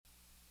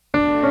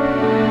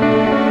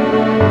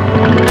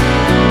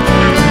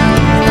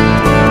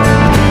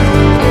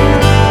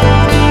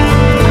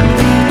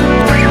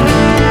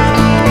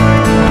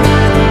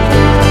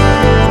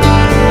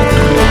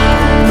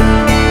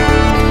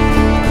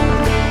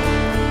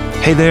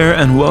Hey there,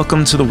 and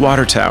welcome to the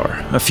Water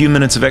Tower, a few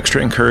minutes of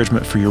extra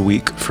encouragement for your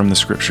week from the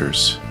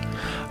Scriptures.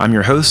 I'm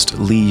your host,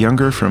 Lee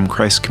Younger from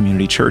Christ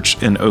Community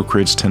Church in Oak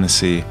Ridge,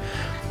 Tennessee.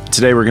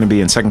 Today we're going to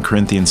be in 2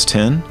 Corinthians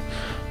 10,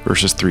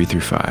 verses 3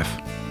 through 5.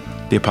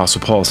 The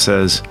Apostle Paul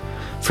says,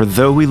 "For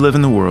though we live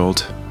in the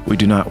world, we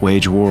do not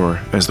wage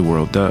war as the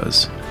world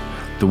does.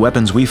 The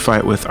weapons we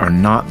fight with are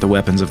not the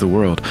weapons of the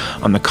world.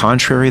 On the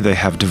contrary, they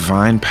have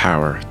divine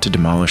power to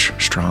demolish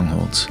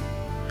strongholds.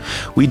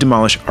 We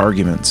demolish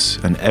arguments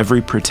and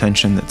every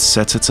pretension that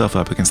sets itself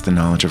up against the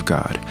knowledge of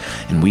God,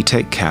 and we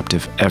take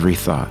captive every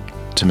thought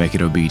to make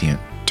it obedient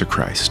to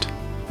Christ."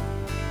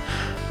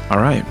 All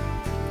right,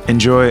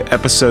 enjoy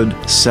episode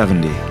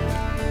 70,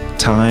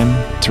 Time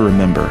to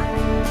Remember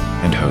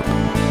and Hope.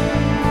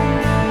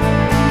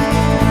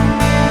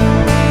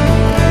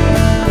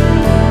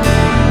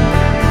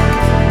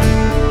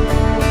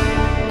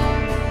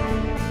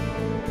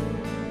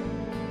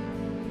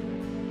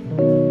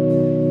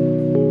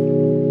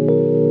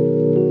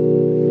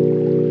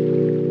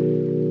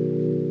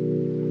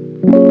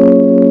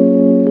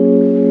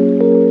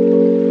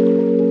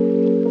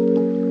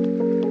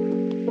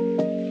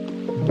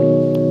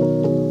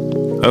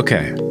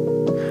 Okay,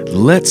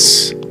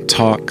 let's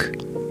talk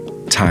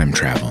time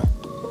travel.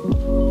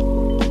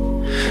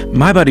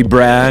 My buddy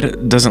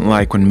Brad doesn't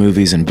like when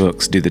movies and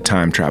books do the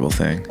time travel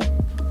thing.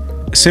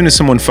 As soon as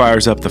someone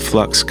fires up the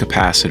flux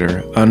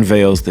capacitor,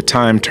 unveils the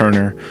time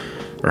turner,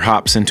 or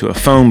hops into a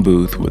phone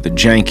booth with a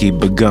janky,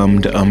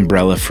 begummed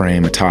umbrella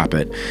frame atop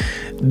it,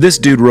 this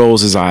dude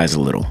rolls his eyes a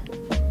little.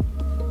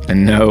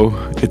 And no,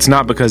 it's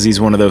not because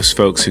he's one of those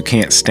folks who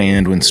can't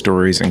stand when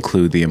stories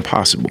include the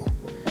impossible.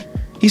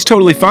 He's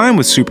totally fine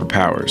with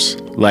superpowers,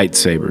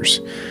 lightsabers,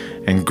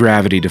 and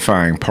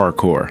gravity-defying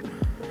parkour.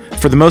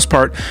 For the most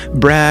part,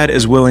 Brad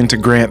is willing to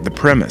grant the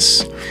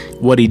premise.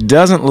 What he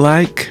doesn't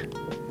like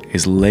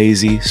is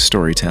lazy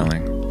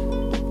storytelling.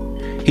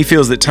 He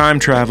feels that time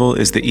travel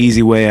is the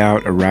easy way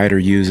out a writer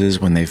uses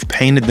when they've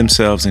painted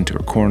themselves into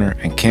a corner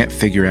and can't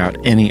figure out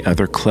any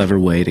other clever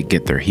way to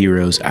get their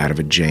heroes out of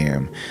a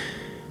jam.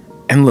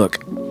 And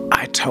look,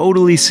 I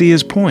totally see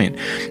his point.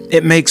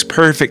 It makes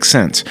perfect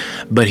sense,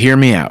 but hear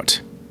me out.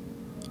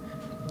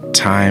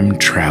 Time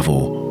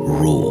travel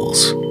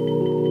rules.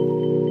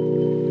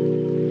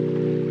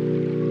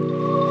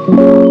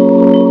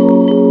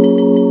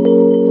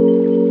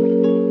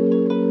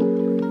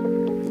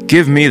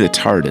 Give me the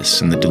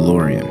TARDIS and the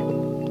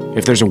DeLorean.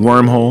 If there's a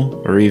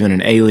wormhole, or even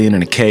an alien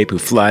in a cape who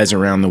flies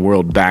around the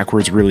world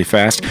backwards really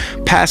fast,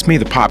 pass me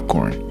the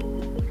popcorn.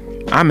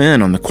 I'm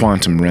in on the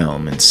quantum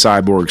realm and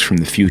cyborgs from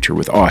the future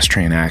with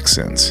Austrian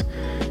accents.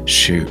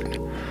 Shoot.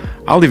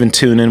 I'll even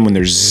tune in when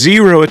there's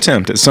zero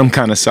attempt at some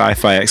kind of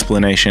sci-fi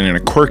explanation and a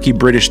quirky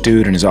British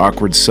dude and his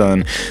awkward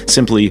son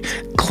simply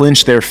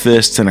clench their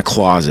fists in a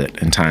closet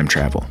and time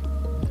travel.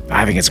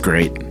 I think it's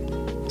great.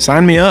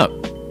 Sign me up.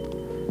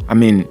 I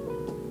mean,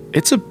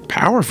 it's a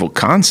powerful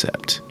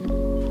concept.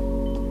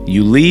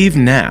 You leave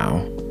now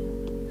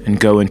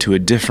and go into a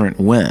different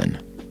when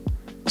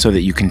so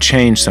that you can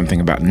change something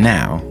about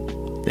now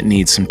that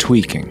needs some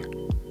tweaking.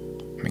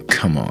 I mean,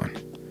 come on.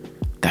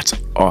 That's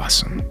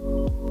awesome.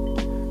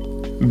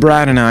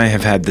 Brad and I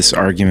have had this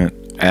argument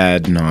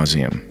ad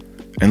nauseum.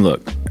 And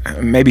look,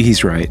 maybe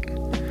he's right.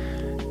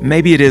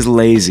 Maybe it is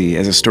lazy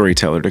as a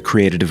storyteller to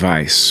create a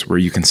device where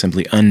you can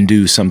simply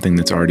undo something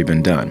that's already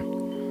been done.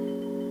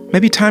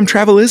 Maybe time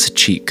travel is a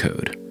cheat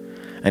code,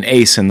 an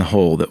ace in the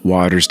hole that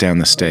waters down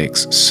the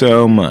stakes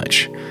so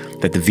much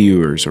that the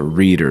viewers or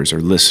readers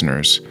or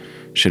listeners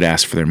should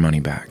ask for their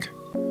money back.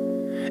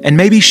 And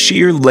maybe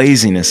sheer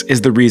laziness is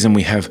the reason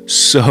we have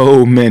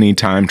so many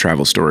time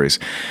travel stories.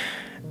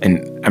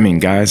 And, I mean,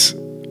 guys,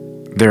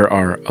 there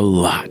are a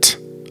lot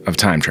of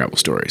time travel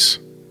stories.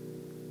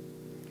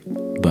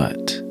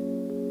 But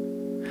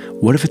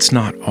what if it's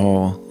not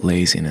all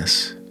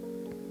laziness?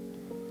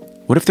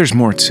 What if there's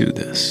more to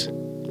this?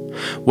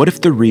 What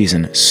if the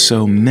reason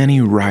so many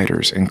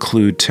writers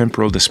include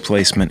temporal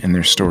displacement in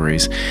their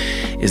stories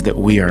is that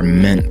we are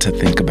meant to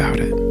think about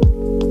it?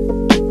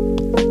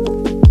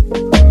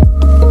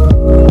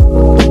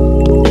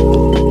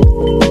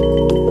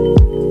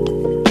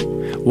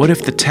 What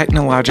if the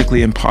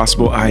technologically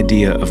impossible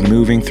idea of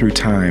moving through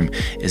time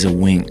is a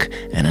wink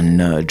and a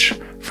nudge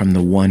from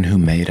the one who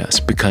made us?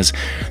 Because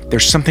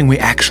there's something we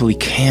actually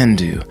can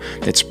do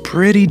that's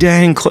pretty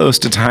dang close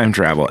to time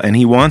travel, and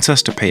he wants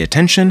us to pay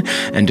attention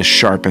and to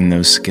sharpen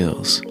those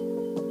skills.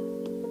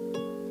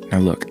 Now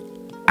look,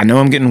 I know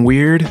I'm getting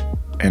weird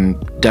and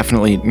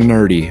definitely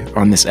nerdy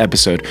on this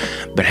episode,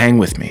 but hang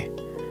with me.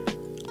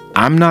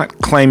 I'm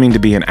not claiming to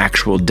be an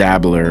actual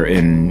dabbler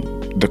in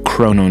the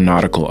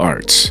chrononautical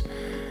arts.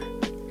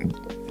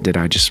 Did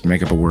I just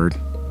make up a word?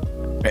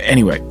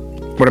 Anyway,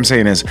 what I'm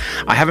saying is,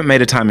 I haven't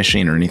made a time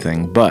machine or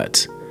anything,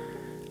 but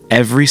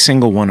every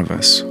single one of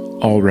us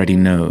already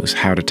knows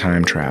how to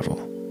time travel,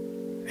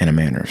 in a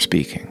manner of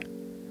speaking.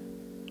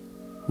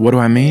 What do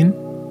I mean?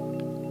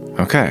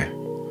 Okay,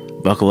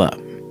 buckle up,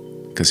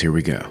 because here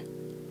we go.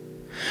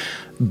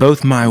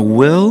 Both my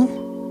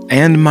will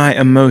and my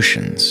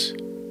emotions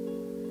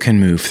can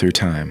move through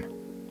time,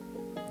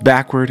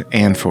 backward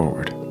and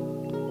forward,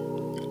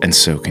 and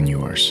so can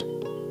yours.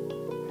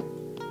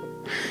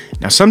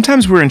 Now,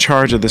 sometimes we're in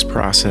charge of this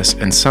process,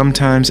 and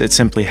sometimes it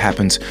simply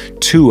happens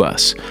to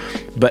us.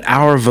 But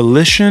our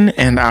volition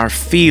and our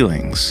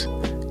feelings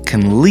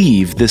can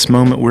leave this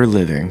moment we're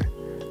living,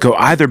 go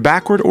either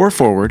backward or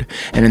forward,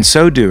 and in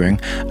so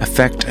doing,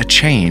 affect a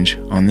change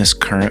on this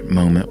current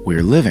moment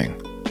we're living.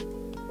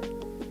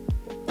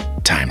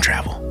 Time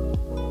travel.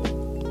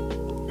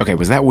 Okay,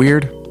 was that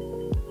weird?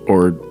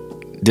 Or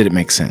did it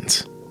make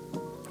sense?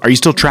 Are you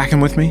still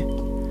tracking with me?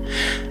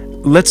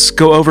 Let's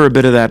go over a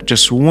bit of that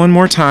just one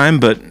more time,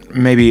 but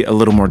maybe a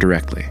little more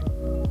directly.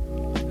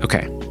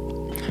 Okay.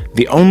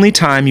 The only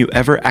time you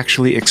ever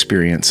actually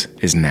experience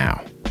is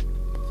now.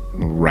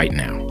 Right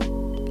now.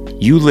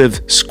 You live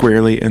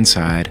squarely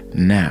inside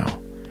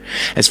now.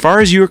 As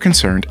far as you are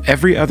concerned,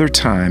 every other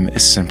time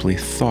is simply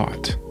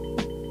thought.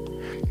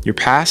 Your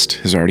past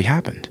has already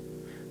happened,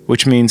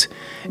 which means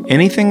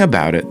anything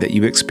about it that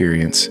you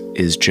experience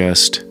is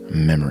just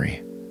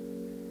memory.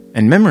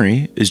 And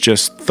memory is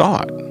just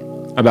thought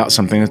about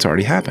something that's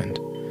already happened.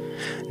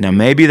 Now,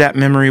 maybe that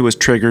memory was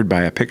triggered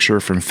by a picture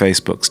from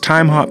Facebook's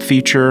time hop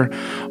feature,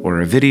 or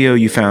a video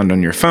you found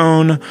on your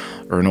phone,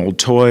 or an old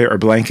toy or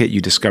blanket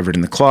you discovered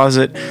in the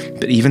closet.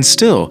 But even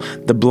still,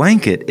 the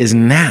blanket is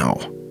now,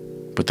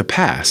 but the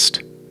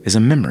past is a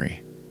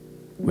memory,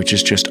 which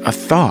is just a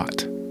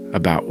thought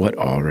about what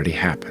already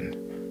happened.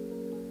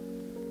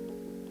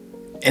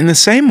 In the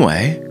same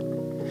way,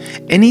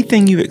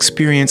 anything you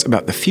experience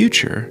about the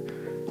future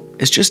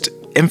is just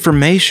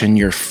information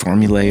you're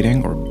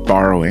formulating or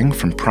borrowing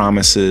from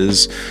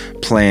promises,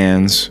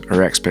 plans,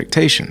 or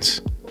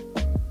expectations.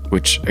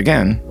 Which,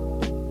 again,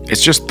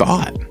 it's just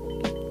thought.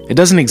 It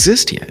doesn't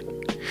exist yet.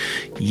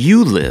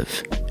 You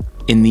live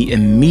in the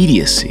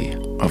immediacy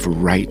of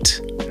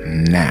right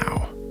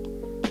now.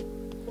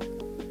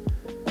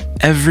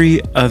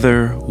 Every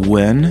other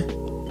when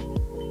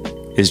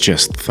is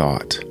just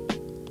thought.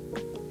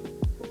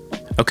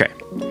 Okay.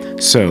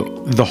 So,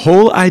 the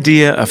whole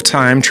idea of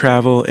time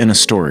travel in a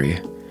story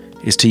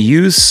is to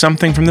use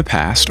something from the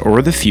past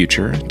or the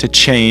future to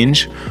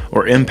change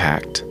or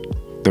impact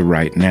the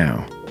right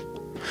now.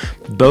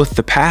 Both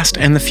the past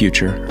and the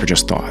future are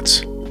just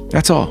thoughts.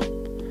 That's all.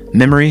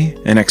 Memory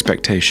and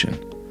expectation.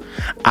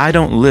 I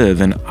don't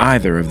live in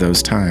either of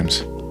those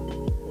times.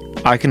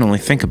 I can only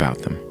think about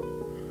them.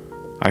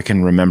 I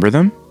can remember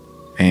them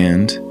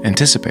and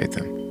anticipate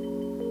them.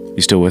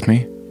 You still with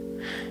me?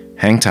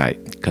 Hang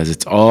tight, because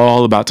it's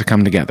all about to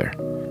come together.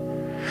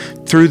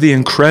 Through the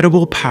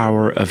incredible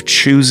power of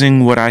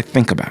choosing what I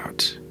think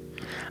about,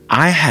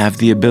 I have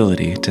the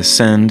ability to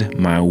send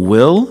my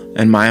will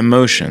and my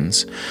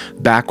emotions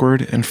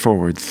backward and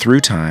forward through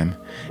time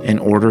in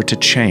order to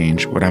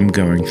change what I'm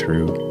going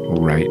through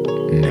right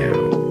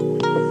now.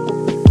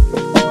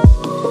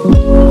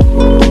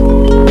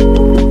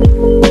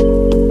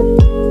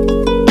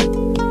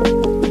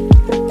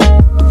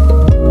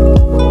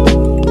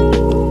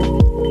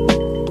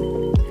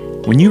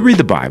 When you read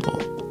the Bible,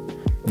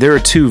 there are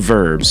two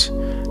verbs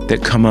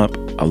that come up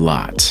a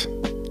lot.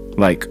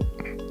 Like,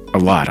 a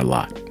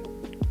lot.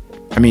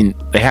 I mean,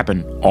 they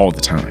happen all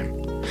the time.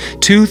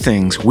 Two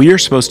things we are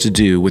supposed to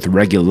do with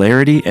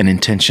regularity and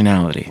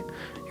intentionality.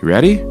 You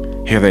ready?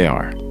 Here they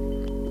are.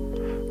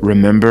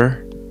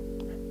 Remember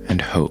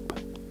and hope.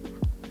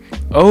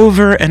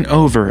 Over and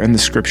over in the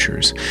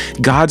scriptures,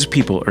 God's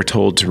people are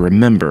told to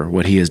remember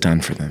what He has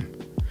done for them.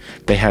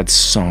 They had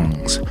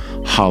songs,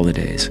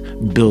 holidays,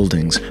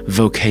 buildings,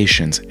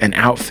 vocations, and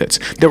outfits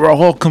that were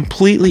all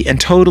completely and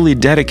totally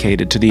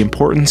dedicated to the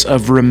importance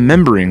of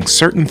remembering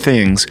certain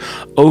things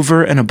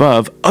over and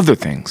above other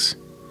things.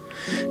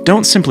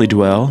 Don't simply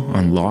dwell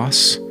on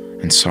loss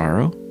and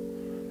sorrow.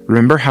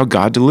 Remember how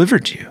God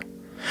delivered you.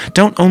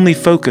 Don't only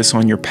focus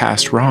on your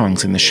past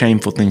wrongs and the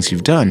shameful things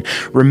you've done.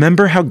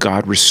 Remember how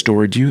God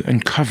restored you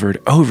and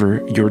covered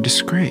over your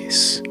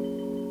disgrace.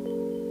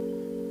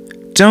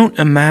 Don't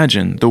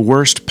imagine the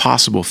worst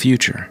possible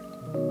future.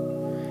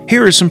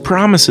 Here are some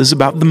promises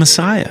about the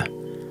Messiah.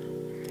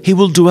 He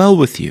will dwell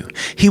with you.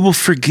 He will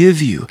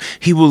forgive you.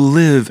 He will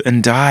live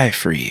and die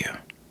for you.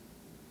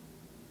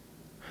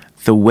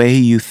 The way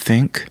you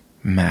think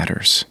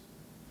matters.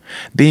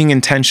 Being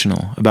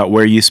intentional about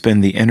where you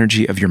spend the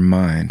energy of your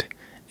mind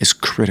is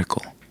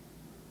critical.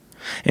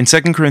 In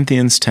 2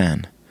 Corinthians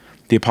 10,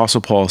 the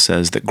Apostle Paul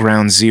says that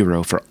ground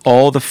zero for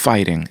all the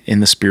fighting in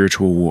the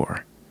spiritual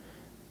war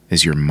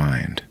is your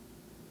mind.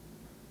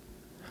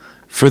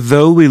 For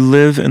though we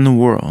live in the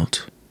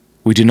world,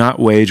 we do not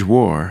wage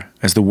war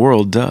as the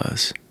world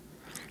does.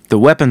 The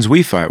weapons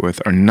we fight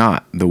with are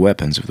not the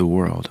weapons of the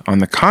world. On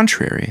the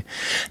contrary,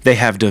 they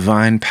have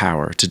divine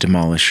power to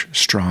demolish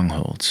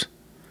strongholds.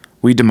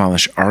 We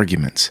demolish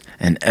arguments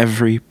and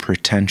every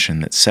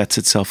pretension that sets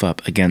itself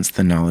up against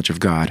the knowledge of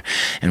God,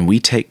 and we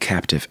take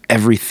captive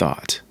every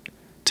thought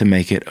to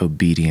make it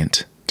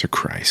obedient to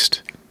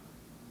Christ.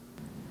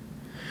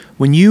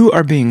 When you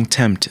are being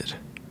tempted,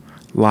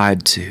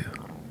 lied to,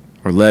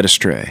 or led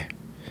astray,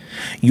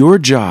 Your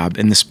job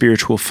in the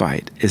spiritual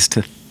fight is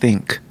to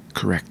think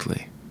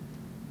correctly.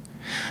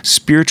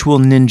 Spiritual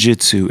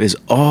ninjutsu is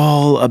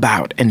all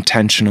about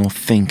intentional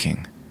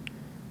thinking.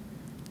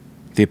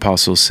 The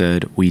apostle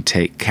said, "We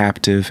take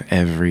captive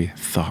every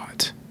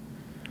thought."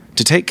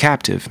 To take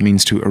captive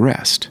means to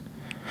arrest.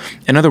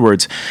 In other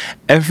words,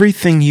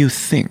 everything you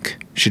think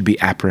should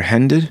be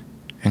apprehended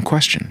and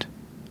questioned.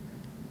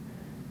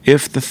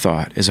 If the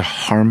thought is a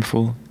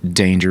harmful,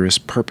 dangerous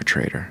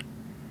perpetrator,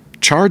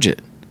 charge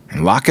it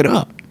and lock it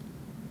up.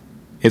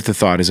 If the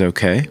thought is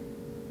okay,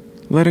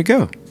 let it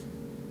go.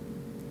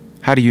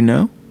 How do you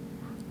know?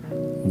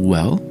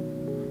 Well,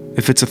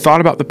 if it's a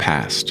thought about the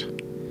past,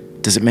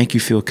 does it make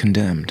you feel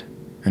condemned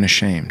and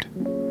ashamed?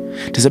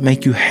 Does it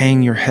make you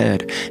hang your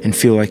head and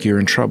feel like you're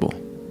in trouble?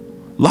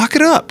 Lock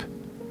it up.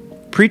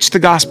 Preach the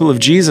gospel of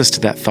Jesus to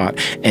that thought,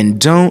 and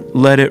don't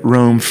let it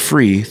roam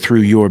free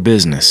through your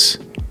business.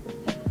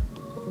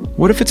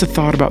 What if it's a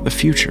thought about the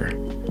future?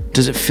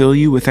 Does it fill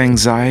you with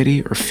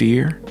anxiety or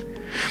fear?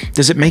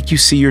 Does it make you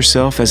see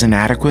yourself as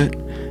inadequate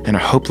and a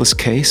hopeless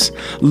case?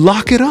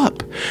 Lock it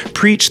up.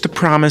 Preach the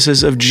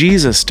promises of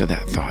Jesus to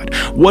that thought.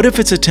 What if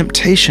it's a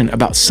temptation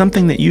about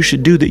something that you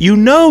should do that you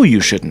know you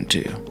shouldn't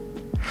do?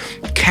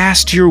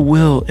 Cast your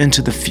will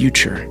into the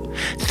future.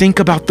 Think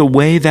about the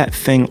way that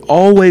thing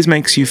always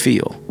makes you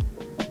feel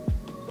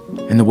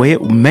and the way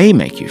it may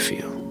make you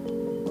feel.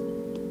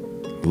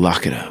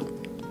 Lock it up.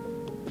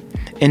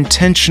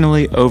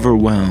 Intentionally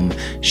overwhelm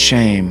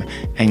shame,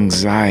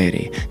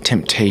 anxiety,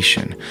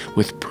 temptation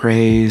with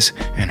praise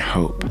and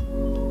hope.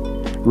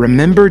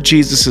 Remember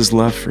Jesus'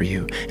 love for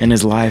you and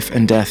his life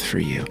and death for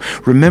you.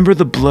 Remember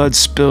the blood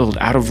spilled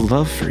out of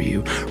love for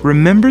you.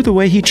 Remember the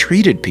way he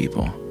treated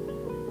people,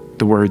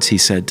 the words he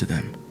said to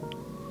them.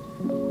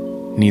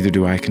 Neither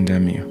do I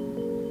condemn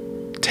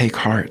you. Take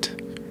heart.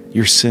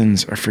 Your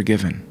sins are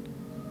forgiven.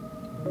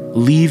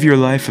 Leave your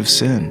life of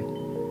sin.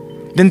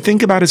 Then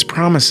think about his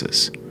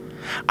promises.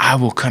 I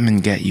will come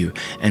and get you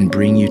and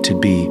bring you to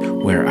be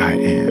where I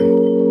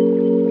am.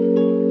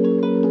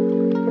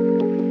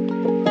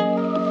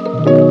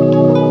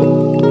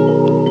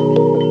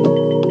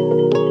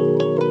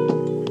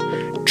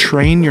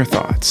 Train your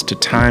thoughts to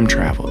time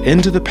travel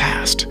into the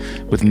past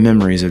with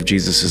memories of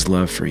Jesus'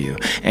 love for you,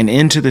 and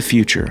into the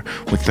future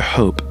with the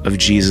hope of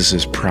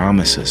Jesus'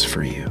 promises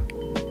for you.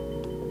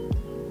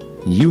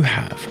 You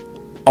have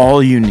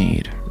all you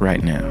need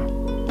right now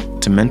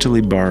to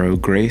mentally borrow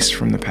grace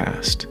from the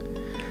past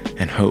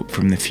and hope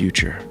from the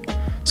future,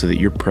 so that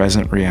your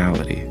present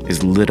reality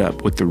is lit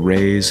up with the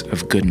rays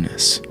of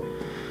goodness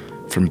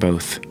from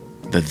both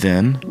the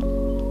then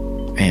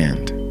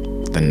and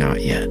the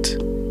not yet.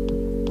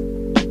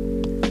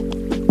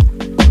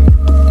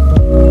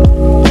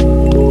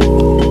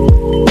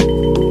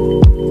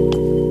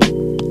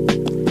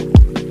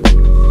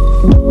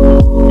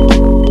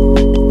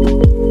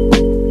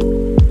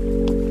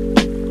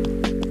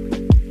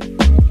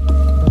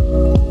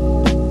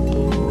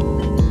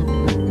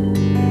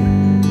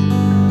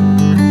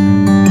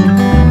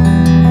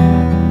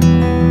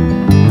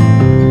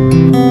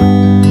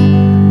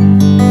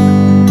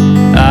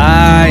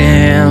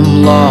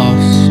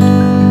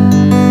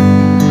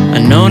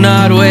 Know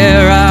not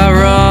where I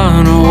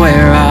run or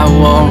where I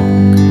walk.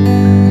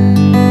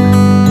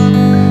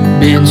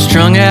 Been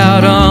strung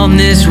out on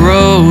this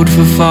road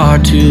for far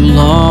too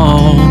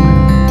long.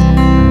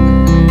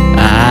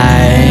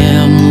 I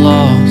am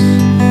lost,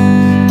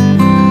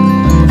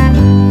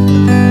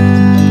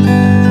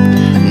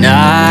 and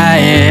I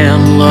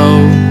am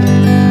low.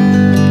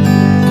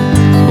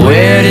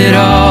 Where did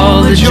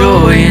all the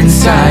joy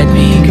inside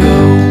me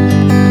go?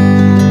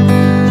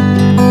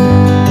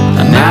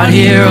 I'm out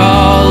here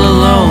all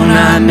alone,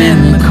 I'm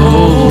in the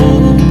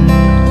cold.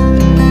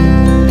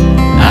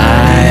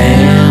 I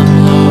am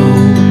low.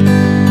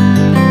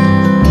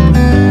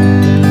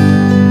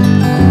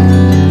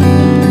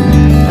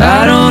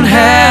 I don't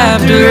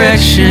have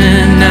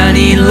direction, I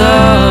need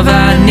love,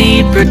 I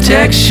need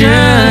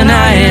protection.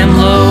 I am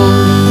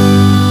low.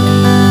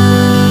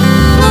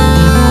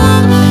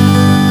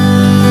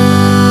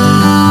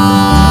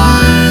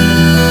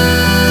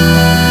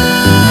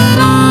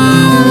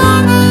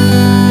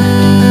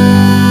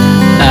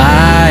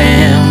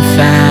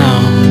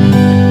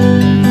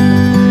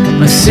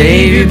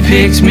 Savior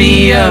picked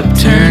me up,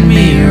 turned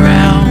me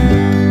around.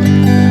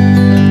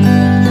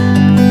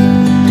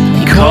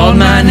 He called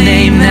my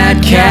name,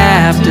 that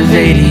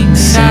captivating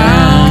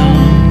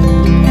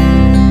sound.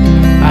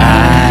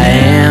 I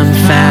am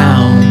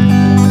found,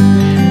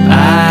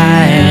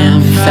 I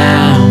am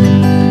found,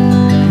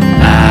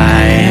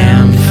 I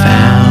am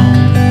found.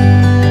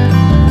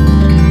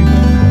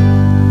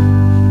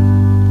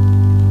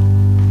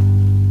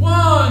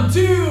 One,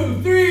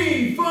 two,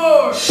 three,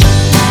 four.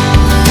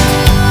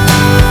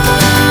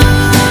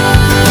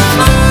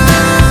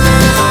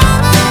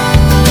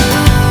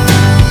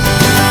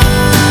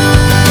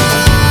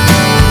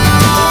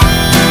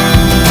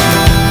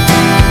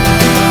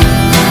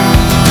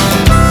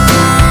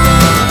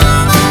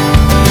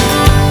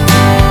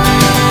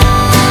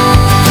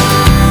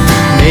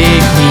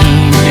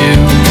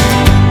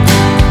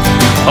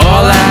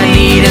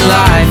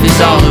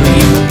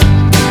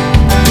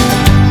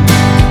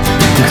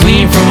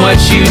 clean from what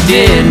you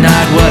did,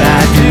 not what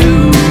I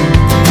do.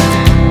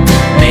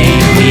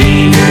 Made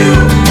me new.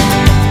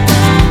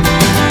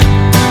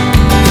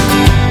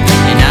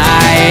 And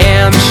I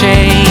am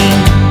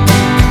changed.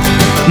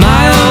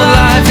 My old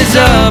life is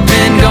up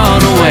and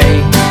gone away.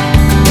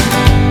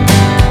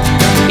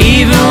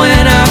 Even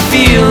when I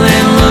feel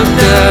and look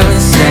the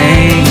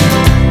same,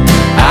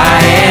 I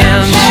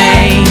am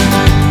changed.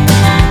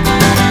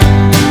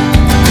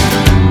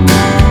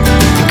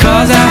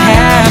 Because I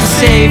have a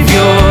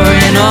Savior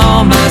and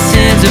all my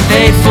sins are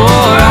paid for,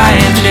 I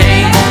am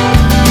changed.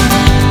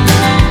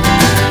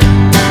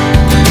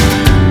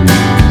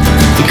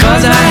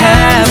 Because I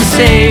have a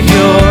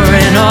Savior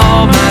and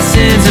all my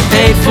sins are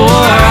paid for,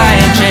 I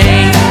am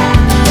changed.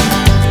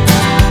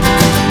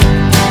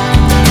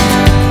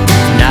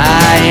 And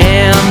I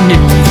am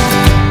new.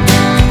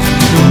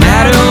 No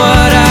matter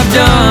what I've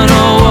done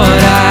or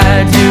what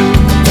I do,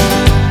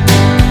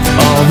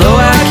 although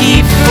I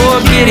keep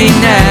forgetting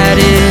that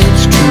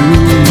it's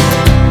true,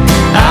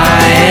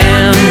 I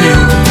am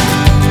new.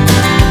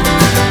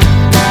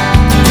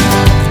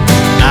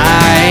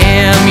 I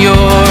am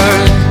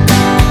yours.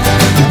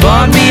 You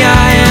bought me,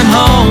 I am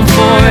home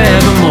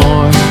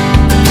forevermore.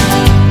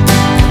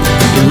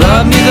 You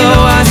love me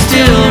though I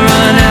still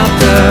run out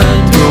the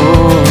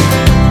door.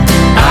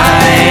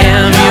 I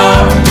am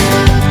yours.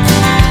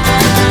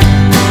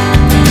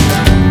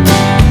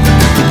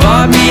 You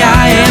bought me,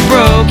 I am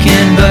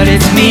broken, but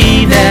it's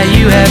me that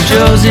you have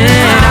chosen.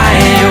 I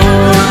am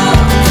yours.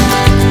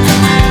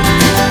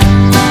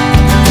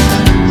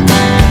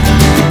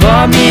 You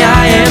bought me,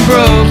 I am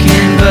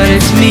broken, but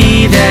it's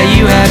me that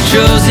you have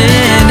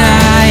chosen.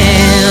 I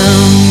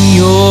am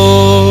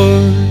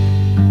yours.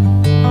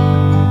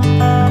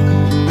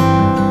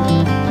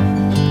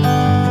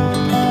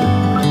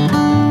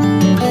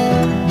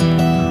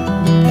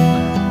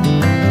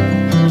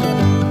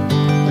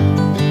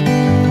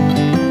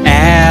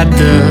 At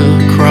the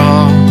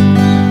cross,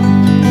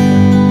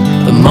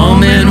 the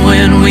moment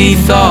when we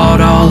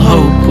thought all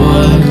hope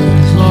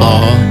was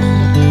lost,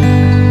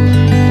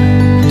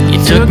 you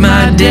took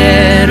my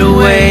debt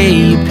away,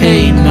 you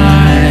paid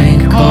my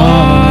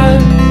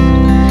cost.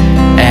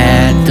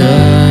 At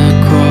the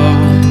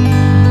cross,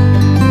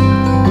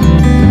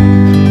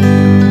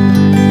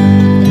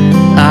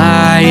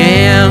 I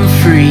am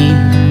free,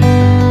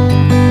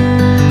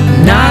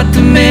 not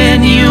the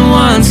man you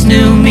once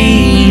knew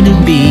me to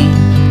be.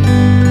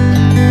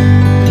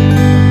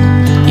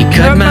 You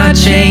cut my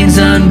chains,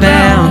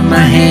 unbound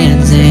my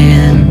hands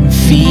and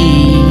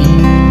feet.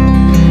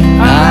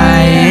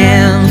 I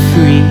am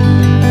free.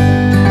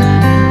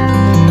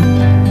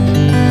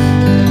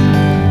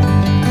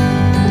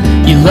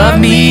 You love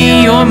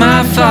me, you're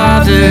my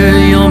Father,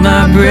 you're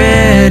my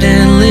bread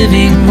and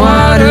living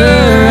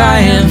water. I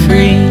am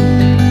free.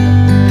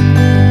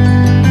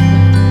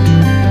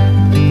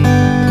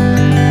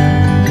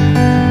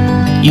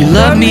 You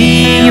love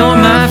me, you're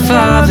my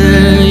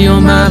Father,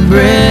 you're my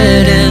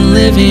bread and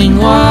living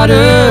water.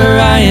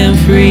 I am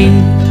free.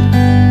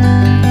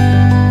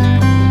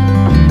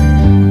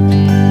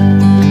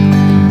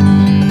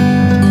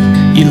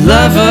 You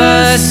love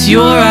us,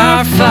 you're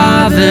our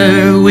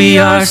Father, we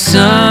are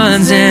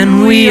sons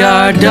and we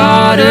are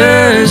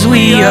daughters,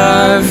 we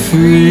are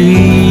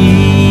free.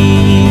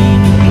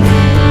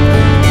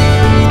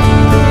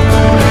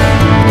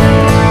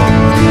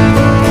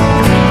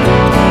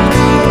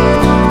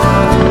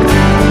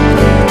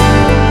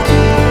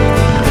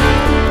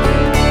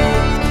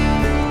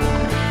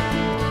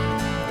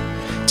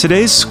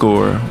 Today's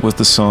score was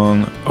the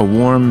song A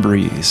Warm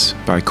Breeze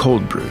by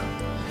Cold Brew,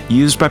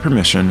 used by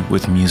permission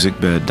with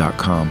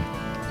musicbed.com.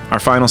 Our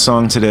final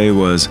song today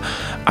was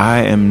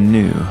I Am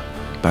New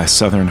by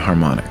Southern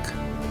Harmonic.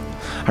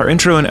 Our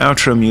intro and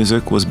outro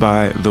music was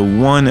by the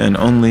one and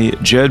only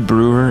Jed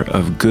Brewer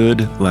of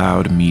Good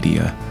Loud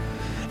Media.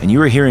 And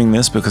you are hearing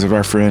this because of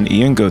our friend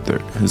Ian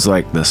Gothert, who's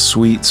like the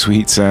sweet,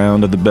 sweet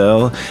sound of the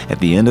bell at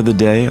the end of the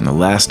day and the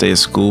last day of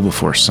school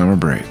before summer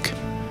break.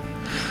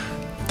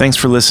 Thanks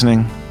for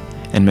listening,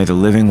 and may the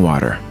living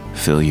water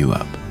fill you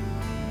up.